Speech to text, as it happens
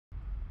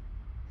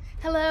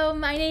Hello,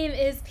 my name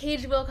is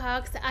Paige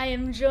Wilcox. I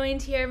am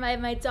joined here by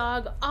my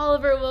dog,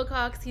 Oliver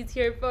Wilcox. He's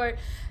here for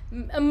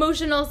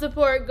emotional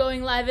support.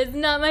 Going live is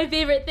not my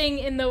favorite thing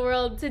in the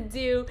world to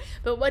do,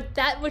 but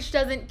that which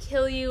doesn't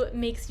kill you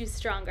makes you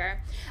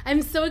stronger.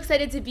 I'm so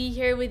excited to be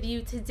here with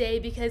you today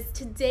because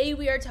today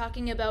we are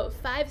talking about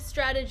 5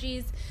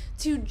 strategies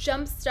to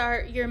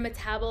jumpstart your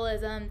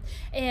metabolism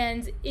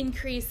and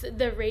increase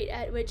the rate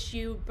at which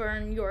you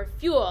burn your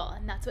fuel.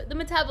 And that's what the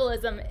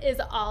metabolism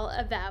is all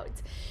about.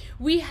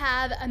 We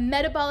have a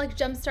Metabolic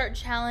Jumpstart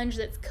challenge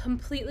that's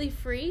completely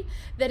free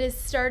that is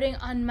starting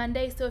on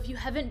Monday. So if you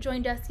haven't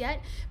joined us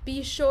yet,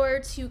 be sure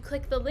to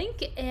click the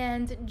link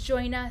and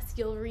join us.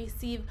 You'll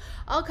receive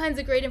all kinds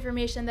of great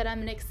information that I'm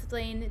going to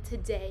explain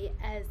today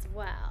as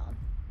well.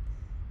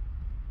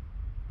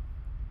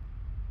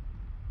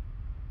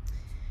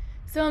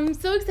 So I'm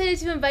so excited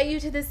to invite you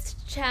to this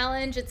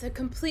challenge. It's a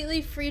completely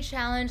free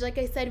challenge. Like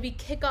I said, we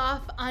kick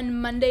off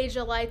on Monday,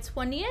 July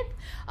 20th.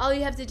 All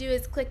you have to do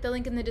is click the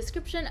link in the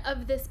description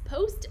of this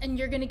post and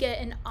you're gonna get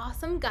an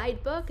awesome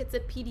guidebook. It's a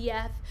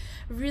PDF,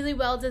 really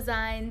well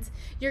designed.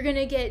 You're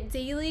gonna get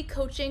daily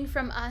coaching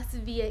from us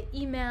via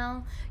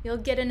email. You'll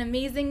get an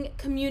amazing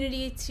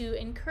community to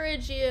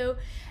encourage you,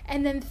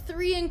 and then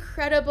 3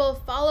 incredible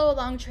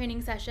follow-along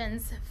training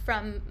sessions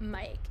from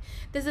Mike.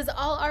 This is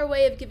all our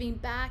way of giving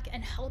back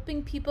and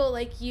helping people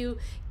like you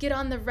get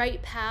on the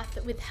right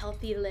path with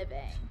healthy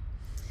living.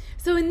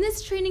 So in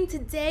this training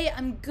today,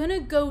 I'm gonna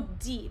go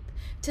deep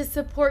to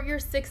support your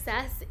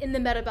success in the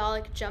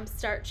Metabolic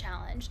Jumpstart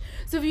Challenge.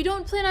 So if you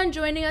don't plan on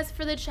joining us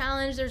for the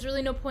challenge, there's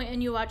really no point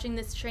in you watching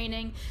this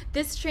training.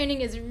 This training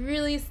is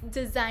really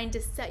designed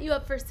to set you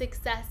up for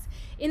success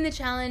in the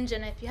challenge,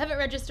 and if you haven't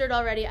registered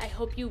already, I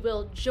hope you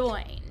will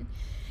join.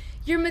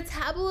 Your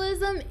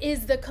metabolism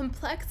is the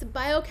complex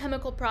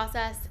biochemical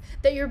process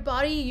that your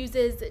body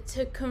uses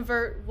to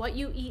convert what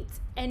you eat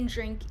and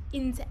drink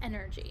into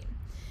energy.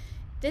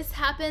 This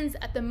happens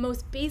at the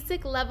most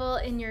basic level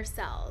in your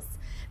cells.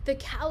 The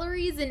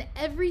calories in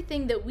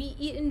everything that we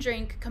eat and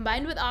drink,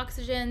 combined with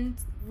oxygen,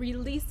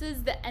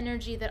 releases the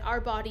energy that our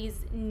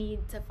bodies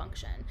need to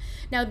function.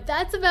 Now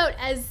that's about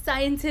as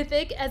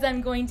scientific as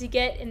I'm going to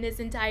get in this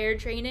entire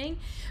training,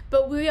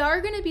 but we are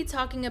going to be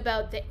talking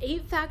about the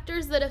 8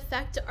 factors that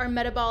affect our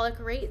metabolic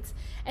rates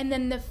and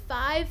then the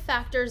 5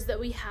 factors that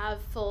we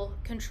have full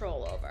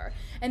control over.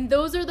 And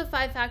those are the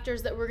 5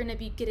 factors that we're going to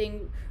be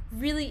getting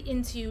really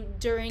into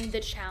during the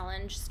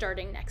challenge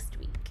starting next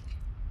week.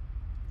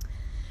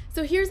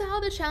 So here's how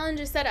the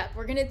challenge is set up.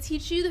 We're gonna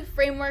teach you the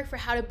framework for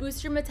how to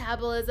boost your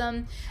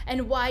metabolism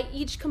and why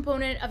each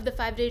component of the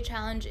 5-day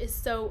challenge is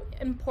so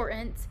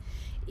important.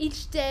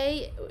 Each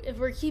day,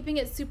 we're keeping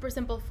it super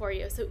simple for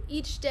you. So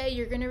each day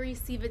you're gonna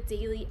receive a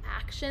daily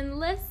action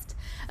list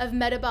of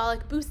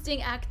metabolic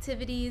boosting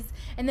activities.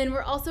 And then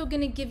we're also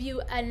gonna give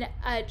you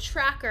a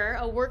tracker,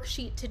 a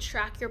worksheet to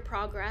track your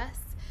progress.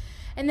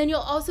 And then you'll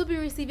also be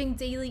receiving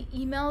daily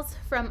emails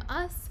from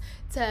us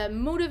to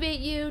motivate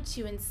you,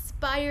 to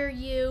inspire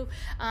you,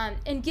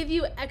 and give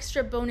you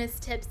extra bonus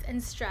tips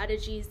and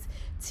strategies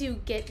to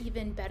get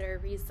even better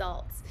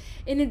results.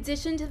 In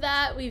addition to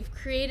that, we've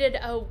created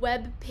a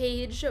web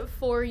page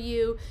for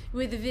you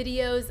with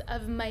videos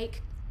of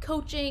Mike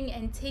coaching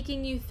and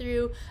taking you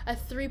through a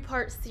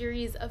 3-part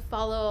series of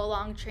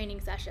follow-along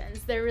training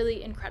sessions. They're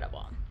really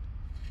incredible.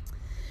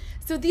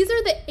 So these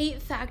are the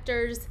 8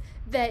 factors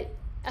that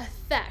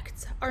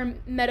affect our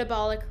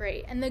metabolic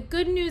rate. And the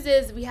good news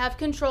is we have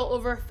control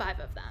over 5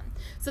 of them.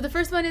 So the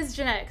first one is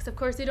genetics. Of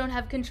course, we don't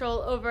have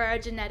control over our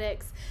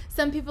genetics.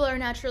 Some people are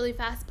naturally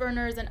fast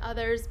burners and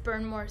others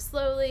burn more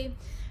slowly.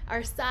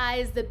 Our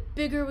size, the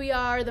bigger we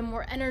are, the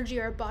more energy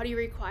our body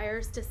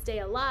requires to stay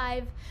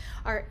alive.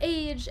 Our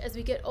age, as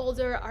we get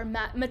older, our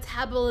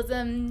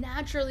metabolism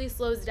naturally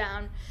slows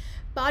down.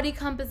 Body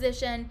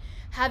composition,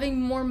 having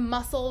more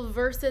muscle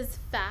versus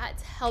fat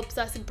helps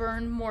us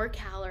burn more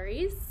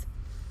calories.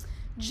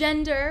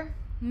 Gender,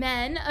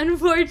 men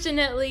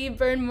unfortunately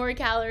burn more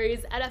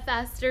calories at a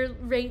faster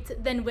rate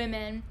than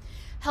women.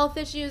 Health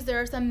issues, there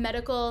are some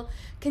medical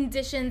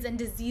conditions and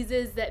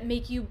diseases that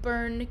make you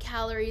burn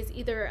calories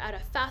either at a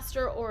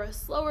faster or a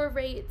slower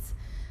rate.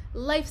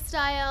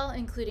 Lifestyle,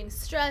 including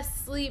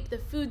stress, sleep, the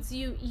foods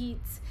you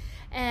eat,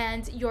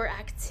 and your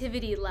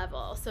activity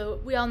level. So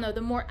we all know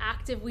the more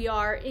active we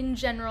are in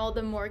general,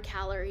 the more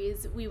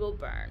calories we will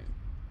burn.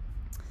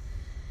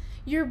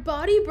 Your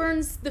body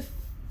burns the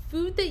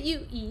food that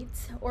you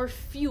eat or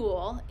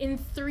fuel in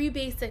 3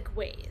 basic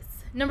ways.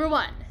 Number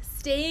 1,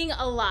 staying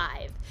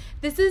alive.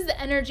 This is the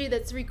energy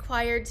that's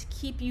required to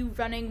keep you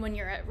running when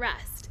you're at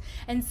rest.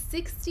 And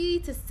 60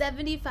 to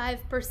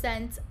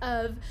 75%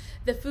 of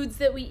the foods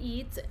that we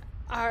eat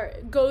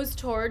goes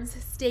towards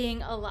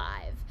staying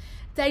alive.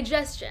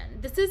 Digestion.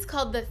 This is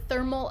called the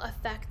thermal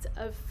effect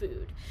of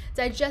food.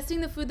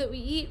 Digesting the food that we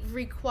eat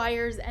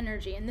requires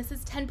energy, and this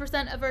is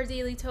 10% of our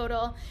daily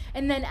total.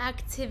 And then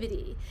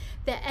activity.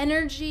 The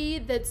energy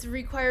that's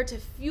required to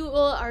fuel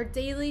our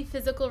daily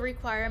physical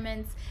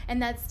requirements, and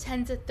that's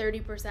 10 to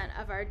 30%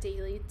 of our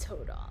daily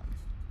total.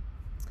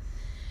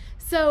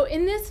 So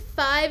in this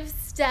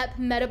 5-step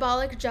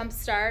metabolic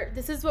jumpstart,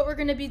 this is what we're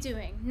going to be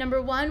doing.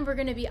 Number 1, we're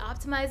going to be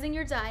optimizing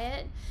your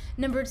diet.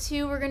 Number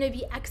 2, we're going to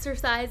be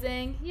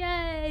exercising.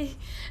 Yay!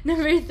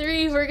 Number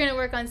 3, we're going to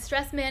work on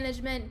stress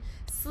management,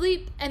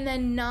 sleep, and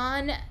then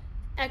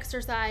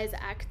non-exercise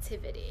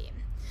activity.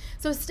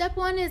 So step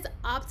 1 is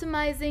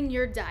optimizing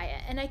your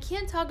diet. And I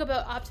can't talk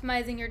about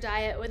optimizing your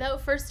diet without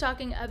first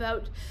talking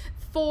about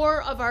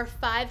 4 of our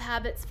 5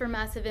 habits for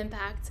massive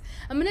impact.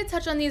 I'm going to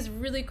touch on these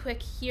really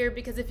quick here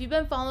because if you've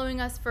been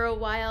following us for a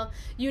while,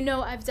 you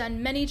know I've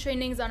done many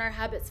trainings on our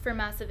habits for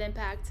massive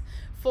impact,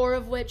 4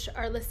 of which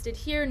are listed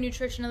here,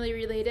 nutritionally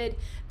related.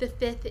 The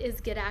 5th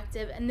is Get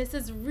Active, and this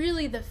is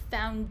really the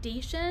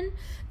foundation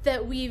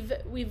that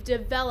we've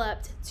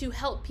developed to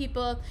help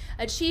people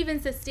achieve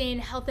and sustain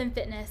health and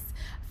fitness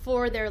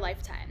for their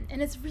lifetime.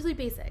 And it's really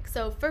basic.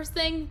 So first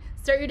thing,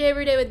 start your day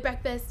every day with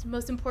breakfast,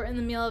 most important,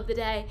 the meal of the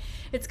day.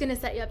 It's gonna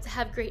set you up to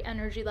have great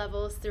energy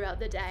levels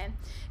throughout the day.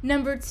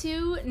 Number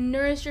 2,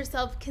 nourish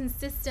yourself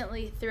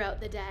consistently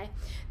throughout the day.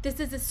 This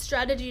is a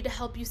strategy to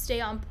help you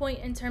stay on point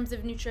in terms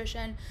of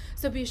nutrition.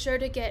 So be sure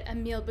to get a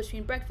meal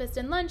between breakfast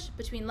and lunch,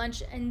 between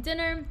lunch and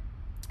dinner.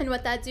 And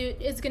what that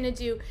is going to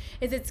do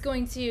is it's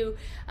going to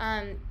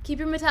keep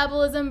your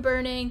metabolism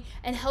burning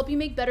and help you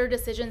make better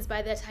decisions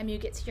by the time you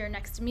get to your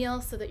next meal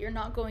so that you're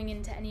not going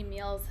into any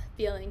meals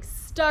feeling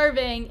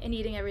starving and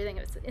eating everything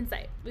in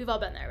sight. We've all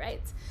been there,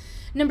 right?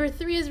 Number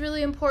 3 is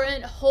really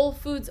important, whole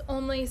foods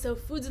only, so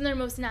foods in their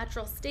most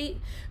natural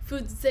state,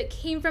 foods that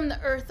came from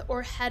the earth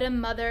or had a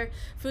mother,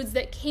 foods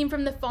that came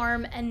from the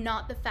farm and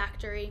not the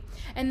factory.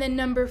 And then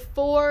number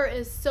 4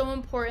 is so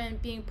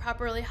important, being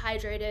properly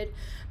hydrated.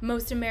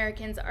 Most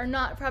Americans are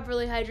not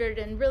properly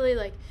hydrated, and really,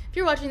 like, if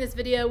you're watching this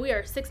video, we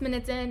are 6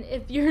 minutes in.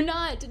 If you're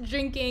not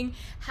drinking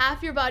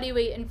half your body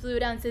weight in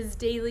fluid ounces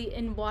daily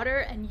in water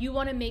and you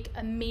want to make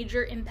a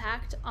major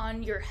impact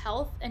on your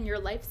health and your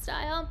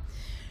lifestyle,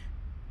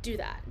 do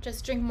that.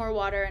 Just drink more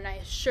water and I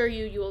assure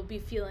you, you will be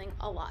feeling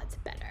a lot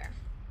better.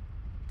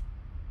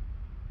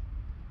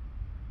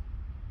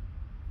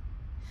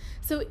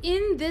 So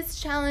in this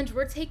challenge,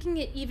 we're taking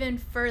it even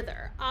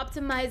further,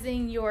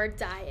 optimizing your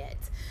diet.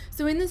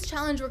 So in this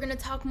challenge, we're going to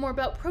talk more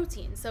about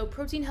protein. So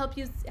protein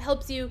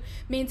helps you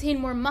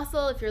maintain more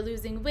muscle if you're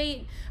losing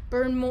weight,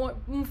 burn more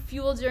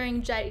fuel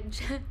during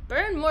digestion,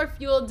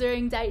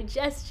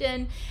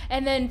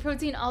 and then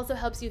protein also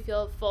helps you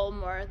feel full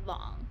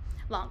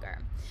longer.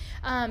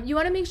 You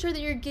want to make sure that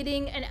you're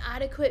getting an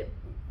adequate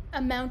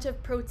amount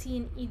of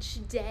protein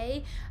each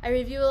day. I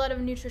review a lot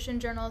of nutrition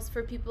journals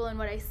for people, and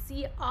what I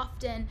see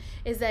often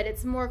is that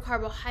it's more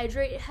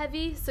carbohydrate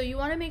heavy, so you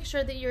want to make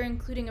sure that you're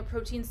including a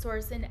protein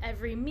source in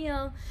every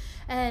meal.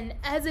 And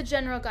as a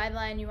general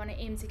guideline, you want to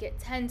aim to get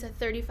 10 to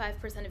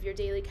 35% of your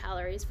daily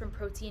calories from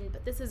protein,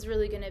 but this is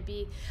really going to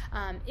be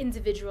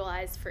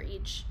individualized for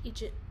each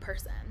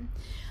person.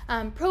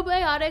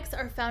 Probiotics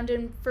are found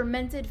in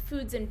fermented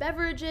foods and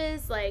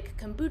beverages like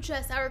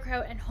kombucha,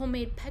 sauerkraut, and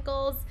homemade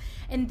pickles,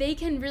 and they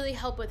can really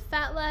help with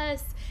fat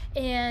loss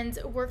and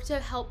work to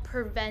help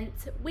prevent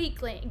weight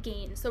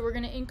gain. So we're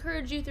going to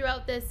encourage you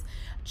throughout this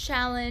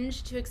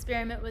challenge to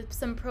experiment with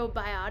some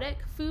probiotic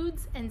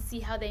foods and see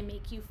how they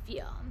make you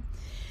feel.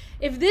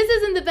 If this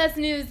isn't the best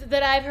news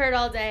that I've heard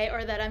all day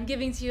or that I'm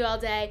giving to you all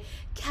day,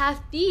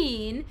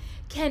 caffeine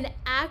can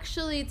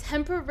actually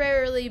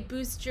temporarily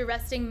boost your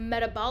resting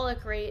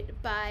metabolic rate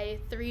by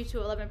 3 to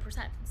 11%.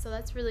 So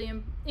that's really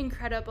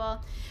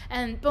incredible.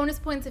 And bonus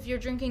points if you're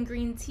drinking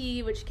green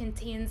tea, which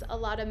contains a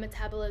lot of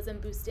metabolism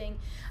boosting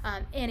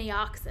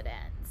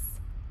antioxidants.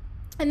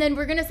 And then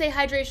we're going to say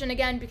hydration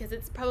again because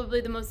it's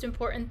probably the most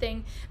important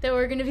thing that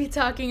we're going to be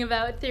talking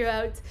about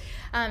throughout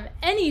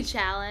any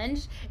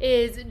challenge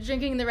is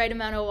drinking the right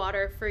amount of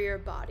water for your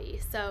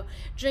body. So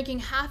drinking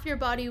half your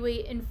body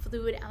weight in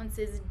fluid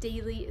ounces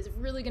daily is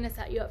really going to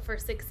set you up for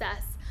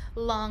success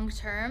long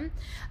term.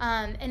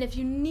 And if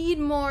you need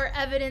more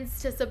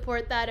evidence to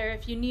support that, or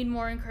if you need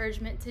more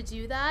encouragement to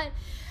do that,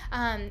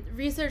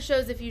 research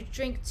shows if you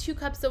drink 2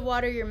 cups of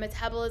water, your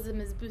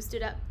metabolism is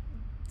boosted up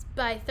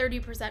by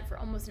 30% for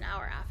almost an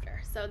hour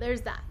after. So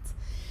there's that.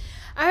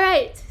 All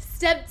right,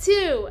 step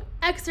 2,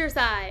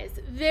 exercise.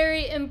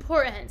 Very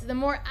important. The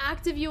more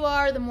active you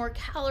are, the more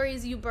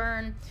calories you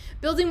burn.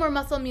 Building more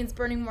muscle means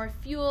burning more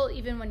fuel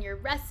even when you're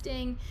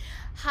resting.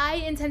 High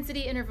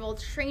intensity interval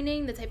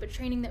training, the type of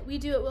training that we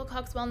do at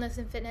Wilcox Wellness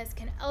and Fitness,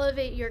 can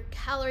elevate your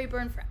calorie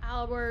burn for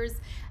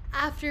hours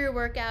after your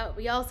workout.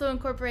 We also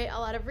incorporate a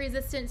lot of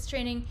resistance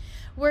training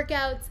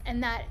workouts,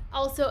 and that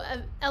also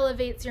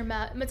elevates your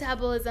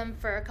metabolism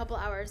for a couple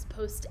hours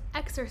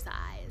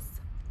post-exercise.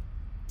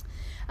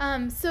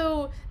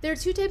 So there are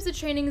 2 types of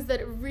trainings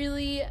that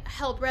really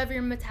help rev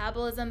your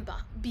metabolism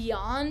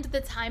beyond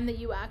the time that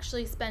you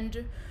actually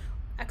spend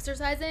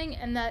exercising,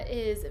 and that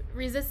is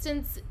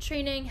resistance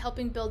training,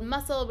 helping build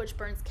muscle, which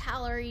burns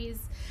calories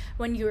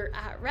when you're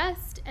at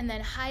rest, and then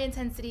high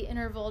intensity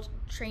interval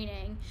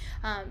training,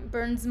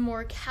 burns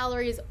more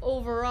calories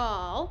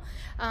overall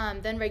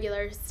than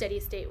regular steady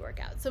state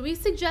workouts. So we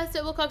suggest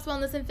at Wilcox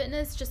Wellness and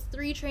Fitness just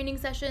 3 training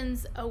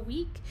sessions a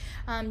week.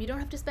 You don't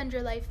have to spend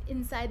your life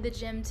inside the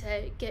gym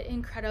to get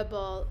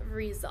incredible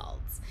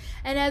results.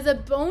 And as a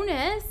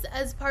bonus,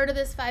 as part of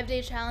this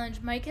 5-day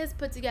challenge, Mike has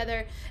put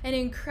together an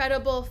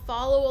incredible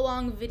follow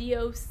along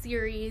video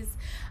series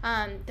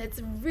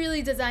that's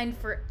really designed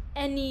for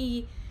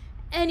any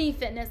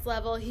fitness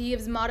level. He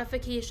gives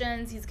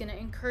modifications. He's going to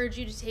encourage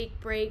you to take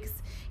breaks.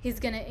 He's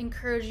going to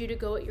encourage you to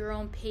go at your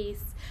own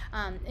pace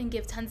and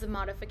give tons of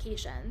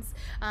modifications.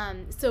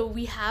 So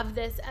we have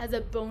this as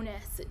a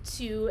bonus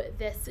to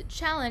this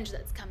challenge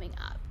that's coming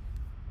up.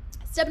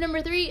 Step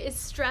number 3 is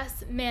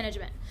stress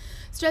management.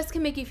 Stress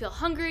can make you feel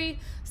hungry,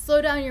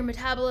 slow down your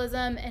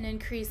metabolism, and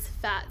increase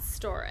fat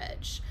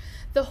storage.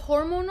 The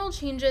hormonal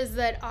changes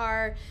that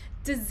are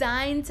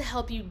designed to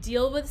help you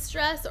deal with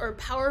stress or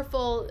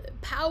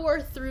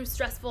power through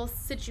stressful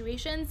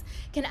situations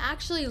can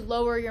actually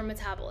lower your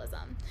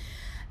metabolism.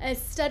 A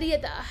study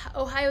at the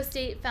Ohio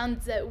State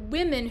found that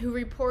women who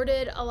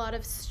reported a lot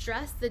of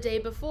stress the day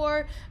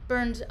before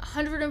burned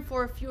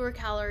 104 fewer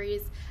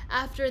calories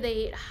after they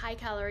ate a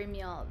high-calorie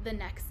meal the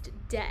next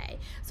day.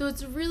 So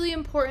it's really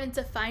important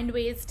to find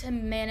ways to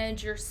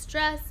manage your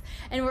stress,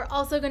 and we're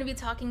also going to be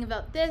talking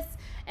about this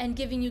and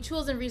giving you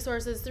tools and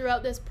resources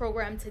throughout this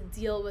program to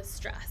deal with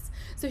stress.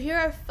 So here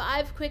are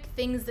 5 quick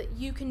things that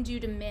you can do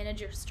to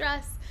manage your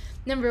stress.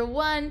 Number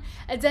 1,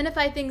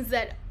 identify things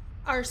that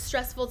are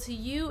stressful to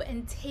you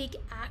and take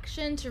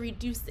action to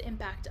reduce the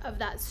impact of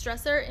that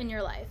stressor in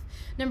your life.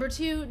 Number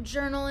 2,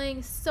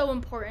 journaling, so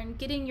important.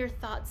 Getting your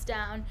thoughts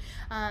down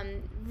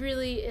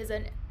really is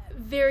a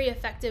very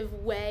effective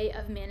way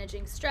of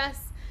managing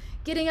stress.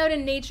 Getting out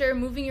in nature,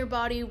 moving your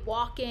body,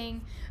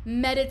 walking,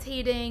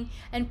 meditating,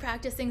 and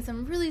practicing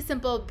some really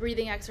simple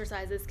breathing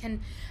exercises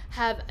can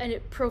have a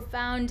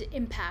profound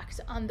impact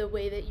on the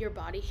way that your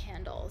body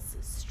handles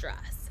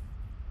stress.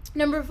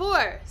 Number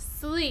 4,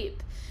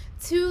 sleep.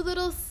 Too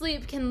little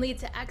sleep can lead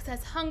to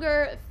excess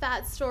hunger,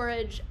 fat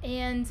storage,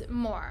 and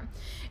more.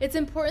 It's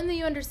important that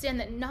you understand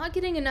that not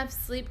getting enough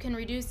sleep can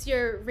reduce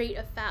your rate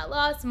of fat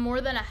loss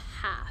more than a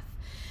half.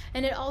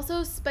 And it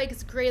also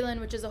spikes ghrelin,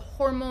 which is a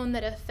hormone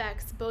that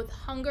affects both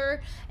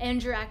hunger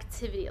and your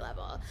activity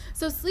level.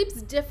 So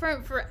sleep's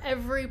different for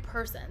every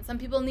person. Some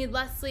people need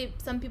less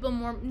sleep, some people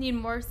need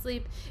more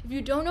sleep. If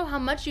you don't know how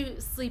much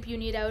sleep you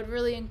need, I would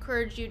really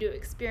encourage you to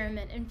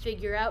experiment and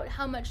figure out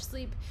how much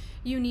sleep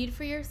you need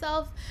for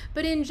yourself.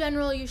 But in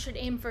general, you should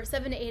aim for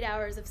 7 to 8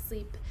 hours of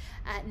sleep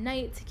at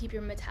night to keep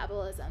your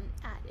metabolism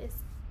at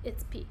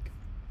its peak.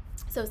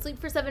 So sleep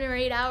for 7 or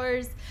 8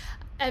 hours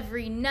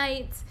every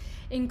night.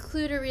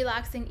 Include a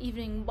relaxing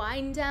evening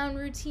wind down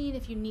routine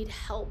if you need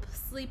help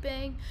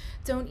sleeping.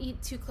 Don't eat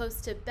too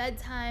close to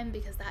bedtime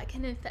because that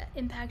can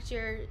impact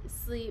your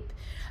sleep.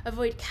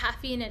 Avoid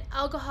caffeine and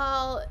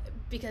alcohol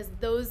because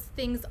those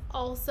things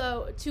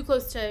also, too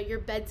close to your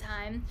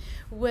bedtime,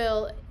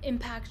 will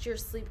impact your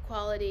sleep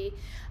quality.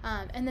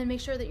 And then make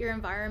sure that your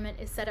environment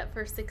is set up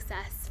for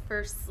success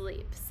for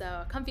sleep. So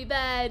a comfy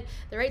bed,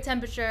 the right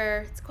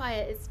temperature, it's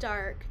quiet, it's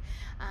dark,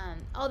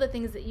 all the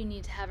things that you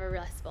need to have a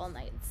restful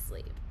night's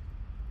sleep.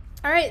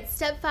 All right,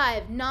 step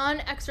 5,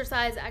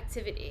 non-exercise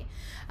activity.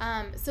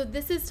 So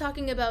this is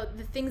talking about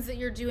the things that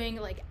you're doing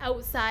like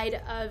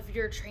outside of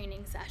your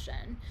training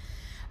session.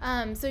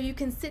 So you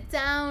can sit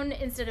down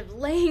instead of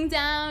laying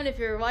down if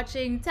you're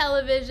watching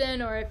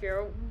television or if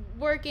you're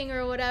working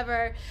or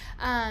whatever.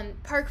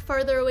 Park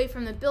farther away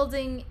from the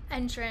building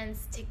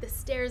entrance. Take the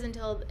stairs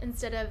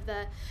instead of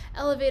the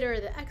elevator or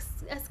the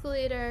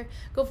escalator.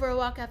 Go for a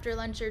walk after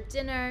lunch or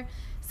dinner.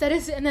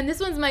 And then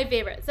this one's my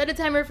favorite. Set a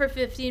timer for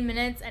 15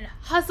 minutes and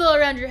hustle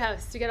around your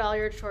house to get all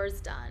your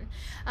chores done.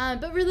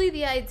 But really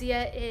the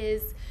idea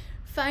is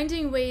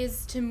finding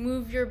ways to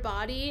move your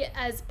body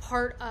as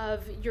part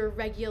of your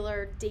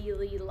regular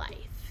daily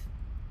life.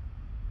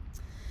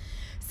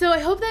 So I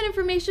hope that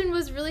information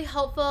was really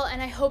helpful,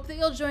 and I hope that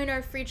you'll join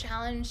our free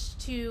challenge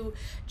to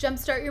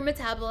jumpstart your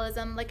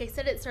metabolism. Like I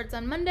said, it starts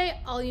on Monday.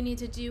 All you need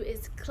to do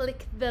is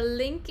click the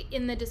link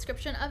in the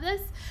description of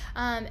this,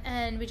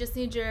 and we just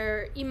need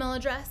your email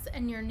address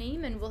and your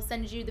name, and we'll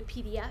send you the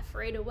PDF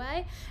right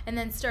away. And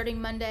then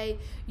starting Monday,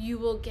 you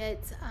will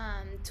get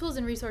tools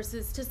and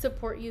resources to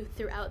support you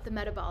throughout the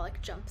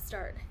Metabolic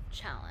Jumpstart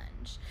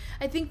challenge.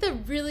 I think the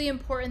really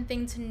important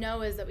thing to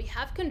know is that we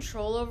have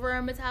control over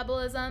our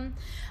metabolism.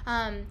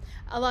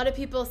 A lot of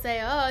people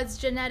say, oh, it's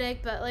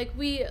genetic, but like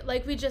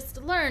we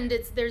just learned,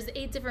 there's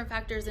 8 different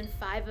factors and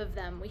 5 of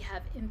them we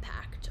have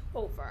impact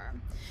over.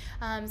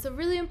 So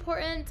really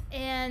important,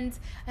 and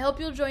I hope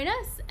you'll join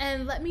us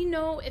and let me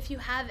know if you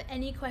have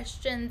any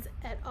questions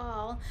at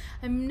all.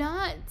 I'm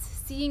not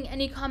seeing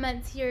any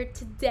comments here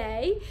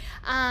today,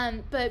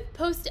 but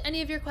post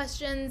any of your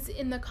questions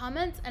in the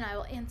comments and I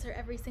will answer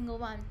every single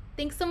one.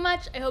 Thanks so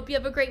much. I hope you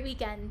have a great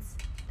weekend.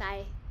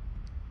 Bye.